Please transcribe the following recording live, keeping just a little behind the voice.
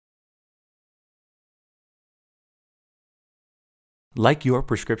Like your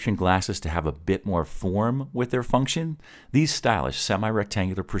prescription glasses to have a bit more form with their function, these stylish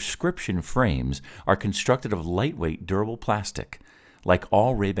semi-rectangular prescription frames are constructed of lightweight, durable plastic. Like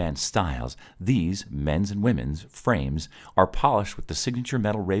all Ray-Ban styles, these men's and women's frames are polished with the signature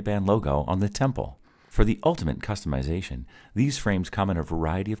metal Ray-Ban logo on the temple. For the ultimate customization, these frames come in a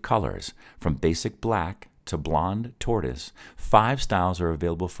variety of colors, from basic black to blonde tortoise. 5 styles are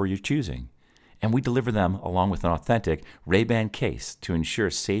available for your choosing. And we deliver them along with an authentic Ray-Ban case to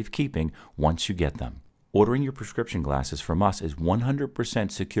ensure safekeeping once you get them. Ordering your prescription glasses from us is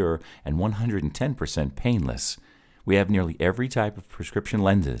 100% secure and 110% painless. We have nearly every type of prescription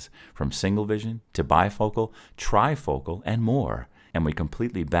lenses, from single vision to bifocal, trifocal, and more. And we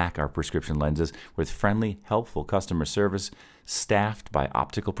completely back our prescription lenses with friendly, helpful customer service staffed by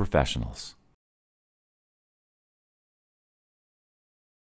optical professionals.